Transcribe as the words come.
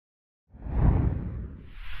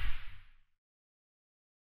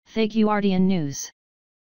The Guardian News.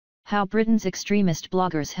 How Britain's extremist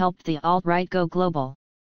bloggers helped the alt-right go global.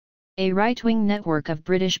 A right-wing network of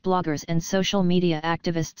British bloggers and social media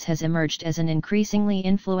activists has emerged as an increasingly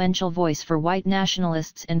influential voice for white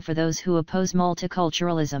nationalists and for those who oppose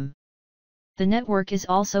multiculturalism. The network is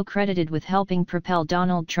also credited with helping propel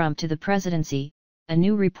Donald Trump to the presidency, a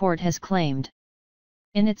new report has claimed.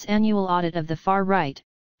 In its annual audit of the far right,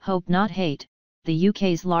 Hope Not Hate, the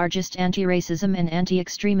UK's largest anti-racism and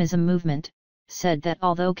anti-extremism movement, said that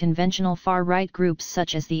although conventional far-right groups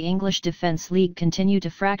such as the English Defence League continue to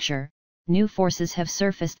fracture, new forces have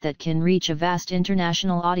surfaced that can reach a vast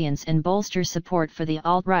international audience and bolster support for the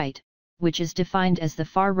alt-right, which is defined as the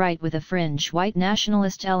far-right with a fringe white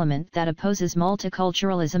nationalist element that opposes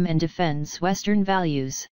multiculturalism and defends Western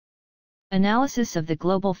values. Analysis of the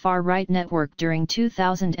global far-right network during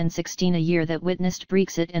 2016, a year that witnessed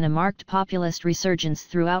Brexit and a marked populist resurgence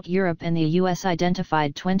throughout Europe and the US,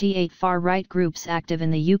 identified 28 far-right groups active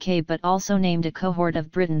in the UK but also named a cohort of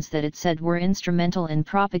Britons that it said were instrumental in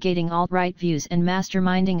propagating alt-right views and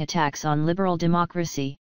masterminding attacks on liberal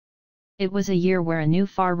democracy. It was a year where a new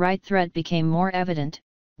far-right threat became more evident,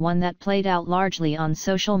 one that played out largely on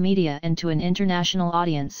social media and to an international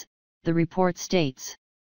audience, the report states.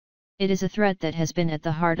 It is a threat that has been at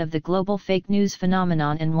the heart of the global fake news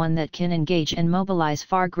phenomenon and one that can engage and mobilize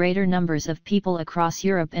far greater numbers of people across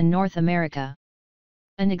Europe and North America.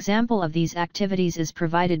 An example of these activities is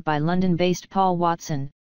provided by London-based Paul Watson,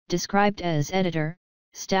 described as editor,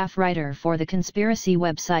 staff writer for the conspiracy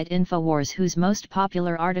website InfoWars, whose most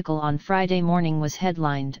popular article on Friday morning was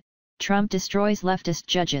headlined, "Trump Destroys Leftist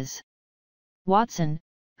Judges." Watson,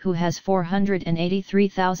 who has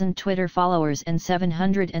 483,000 Twitter followers and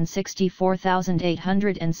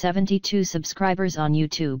 764,872 subscribers on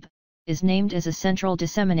YouTube, is named as a central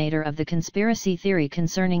disseminator of the conspiracy theory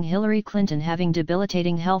concerning Hillary Clinton having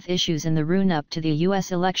debilitating health issues in the run-up to the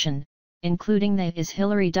US election, including the "Is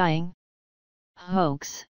Hillary Dying?"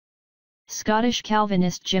 hoax. Scottish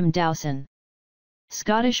Calvinist Jim Dawson.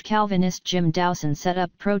 Scottish Calvinist Jim Dawson set up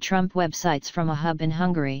pro-Trump websites from a hub in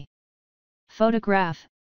Hungary. Photograph,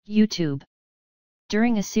 YouTube.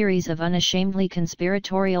 During a series of unashamedly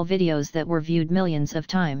conspiratorial videos that were viewed millions of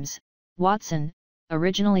times, Watson,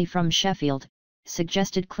 originally from Sheffield,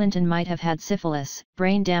 suggested Clinton might have had syphilis,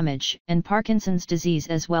 brain damage, and Parkinson's disease,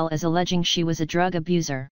 as well as alleging she was a drug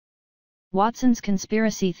abuser. Watson's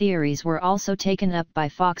conspiracy theories were also taken up by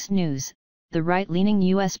Fox News, the right-leaning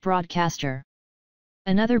US broadcaster.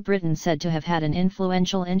 Another Briton said to have had an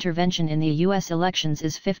influential intervention in the US elections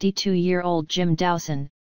is 52-year-old Jim Dawson,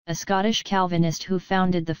 a Scottish Calvinist who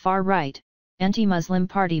founded the far-right, anti-Muslim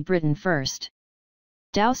party Britain First.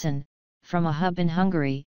 Dawson, from a hub in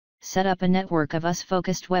Hungary, set up a network of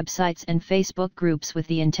us-focused websites and Facebook groups with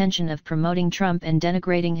the intention of promoting Trump and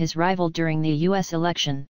denigrating his rival during the US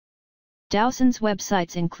election. Dawson's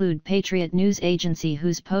websites include Patriot News Agency,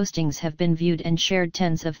 whose postings have been viewed and shared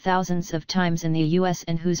tens of thousands of times in the US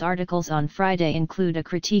and whose articles on Friday include a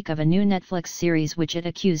critique of a new Netflix series which it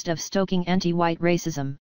accused of stoking anti-white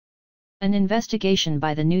racism. An investigation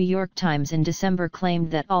by the New York Times in December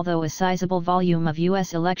claimed that although a sizable volume of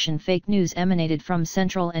US election fake news emanated from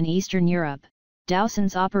Central and Eastern Europe,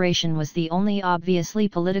 Dawson's operation was the only obviously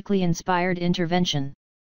politically inspired intervention.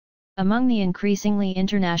 Among the increasingly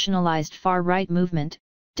internationalized far-right movement,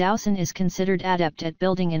 Dawson is considered adept at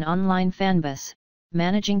building an online fanbase,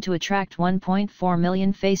 managing to attract 1.4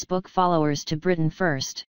 million Facebook followers to Britain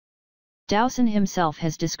First. Dawson himself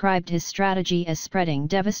has described his strategy as spreading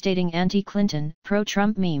devastating anti-Clinton,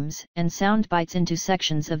 pro-Trump memes and sound bites into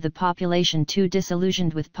sections of the population too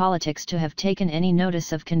disillusioned with politics to have taken any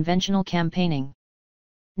notice of conventional campaigning.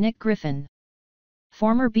 Nick Griffin.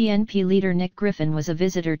 Former BNP leader Nick Griffin was a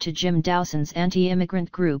visitor to Jim Dawson's anti-immigrant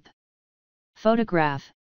group. Photograph,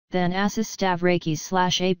 then Assis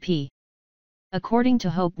Stavrakis/AP. According to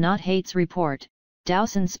Hope Not Hate's report,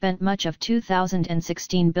 Dawson spent much of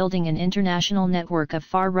 2016 building an international network of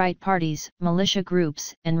far-right parties, militia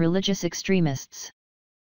groups, and religious extremists.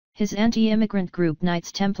 His anti-immigrant group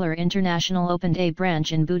Knights Templar International opened a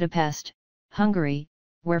branch in Budapest, Hungary,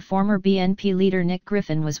 where former BNP leader Nick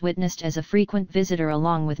Griffin was witnessed as a frequent visitor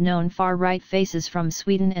along with known far-right faces from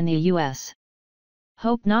Sweden and the US.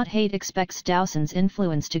 Hope Not Hate expects Dawson's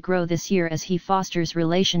influence to grow this year as he fosters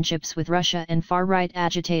relationships with Russia and far-right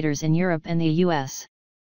agitators in Europe and the US.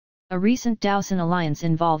 A recent Dawson alliance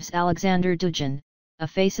involves Alexander Dugin, a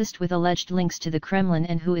fascist with alleged links to the Kremlin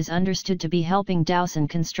and who is understood to be helping Dawson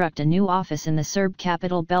construct a new office in the Serb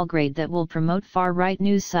capital Belgrade that will promote far-right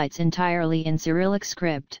news sites entirely in Cyrillic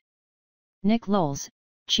script. Nick Lowles,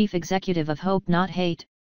 chief executive of Hope Not Hate,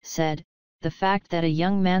 said, the fact that a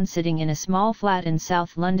young man sitting in a small flat in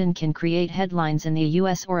South London can create headlines in the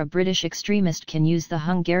US, or a British extremist can use the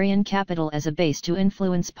Hungarian capital as a base to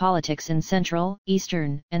influence politics in Central,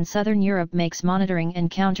 Eastern, and Southern Europe makes monitoring and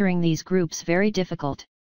countering these groups very difficult.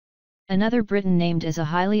 Another Briton named as a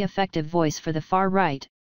highly effective voice for the far right,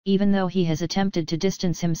 even though he has attempted to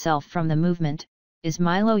distance himself from the movement, is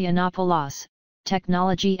Milo Yiannopoulos,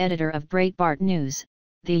 technology editor of Breitbart News,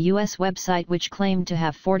 the US website which claimed to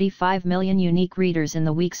have 45 million unique readers in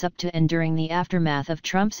the weeks up to and during the aftermath of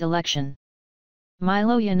Trump's election.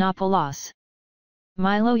 Milo Yiannopoulos,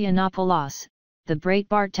 the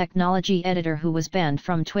Breitbart technology editor who was banned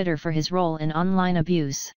from Twitter for his role in online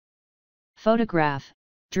abuse. Photograph,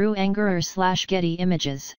 Drew Angerer/Getty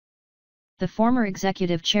Images. The former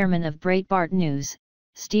executive chairman of Breitbart News,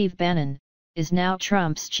 Steve Bannon, is now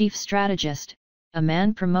Trump's chief strategist, a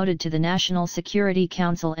man promoted to the National Security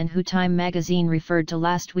Council and who Time magazine referred to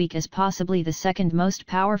last week as possibly the second most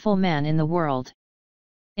powerful man in the world.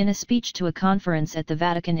 In a speech to a conference at the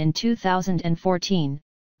Vatican in 2014,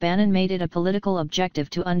 Bannon made it a political objective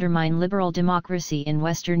to undermine liberal democracy in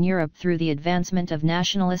Western Europe through the advancement of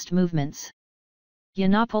nationalist movements.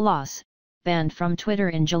 Yiannopoulos, banned from Twitter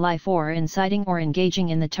in July for inciting or engaging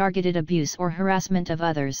in the targeted abuse or harassment of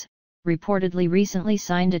others, reportedly recently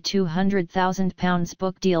signed a £200,000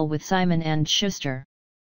 book deal with Simon & Schuster.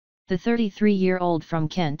 The 33-year-old from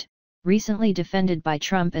Kent, recently defended by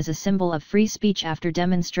Trump as a symbol of free speech after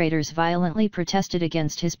demonstrators violently protested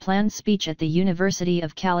against his planned speech at the University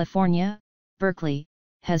of California, Berkeley,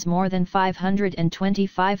 has more than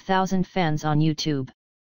 525,000 fans on YouTube.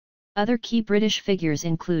 Other key British figures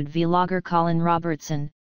include vlogger Colin Robertson,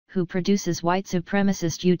 who produces white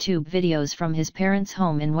supremacist YouTube videos from his parents'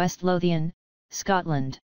 home in West Lothian,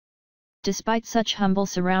 Scotland. Despite such humble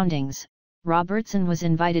surroundings, Robertson was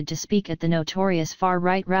invited to speak at the notorious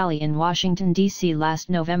far-right rally in Washington, D.C. last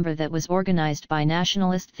November that was organized by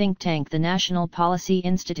nationalist think tank the National Policy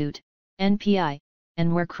Institute, NPI,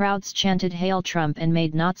 and where crowds chanted "Hail Trump" and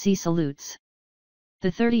made Nazi salutes.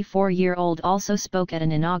 The 34-year-old also spoke at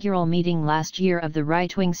an inaugural meeting last year of the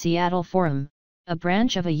right-wing Seattle Forum, a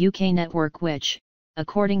branch of a UK network which,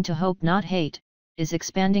 according to Hope Not Hate, is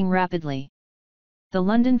expanding rapidly. The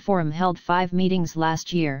London Forum held 5 meetings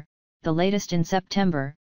last year, the latest in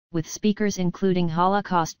September, with speakers including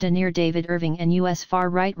Holocaust denier David Irving and US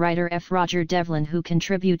far-right writer F. Roger Devlin, who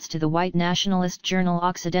contributes to the white nationalist journal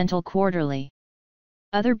Occidental Quarterly.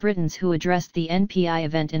 Other Britons who addressed the NPI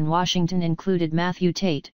event in Washington included Matthew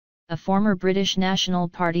Tate, a former British National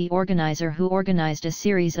Party organiser who organised a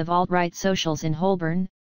series of alt-right socials in Holborn,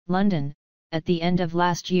 London, at the end of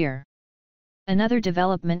last year. Another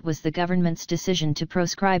development was the government's decision to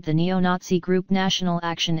proscribe the neo-Nazi group National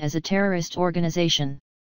Action as a terrorist organisation.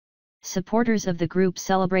 Supporters of the group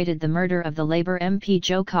celebrated the murder of the Labour MP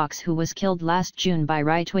Joe Cox, who was killed last June by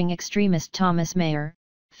right-wing extremist Thomas Mayer,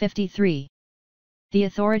 53. The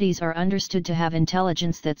authorities are understood to have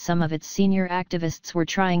intelligence that some of its senior activists were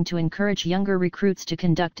trying to encourage younger recruits to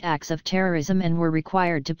conduct acts of terrorism and were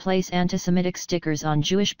required to place anti-Semitic stickers on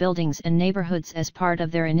Jewish buildings and neighborhoods as part of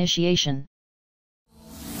their initiation.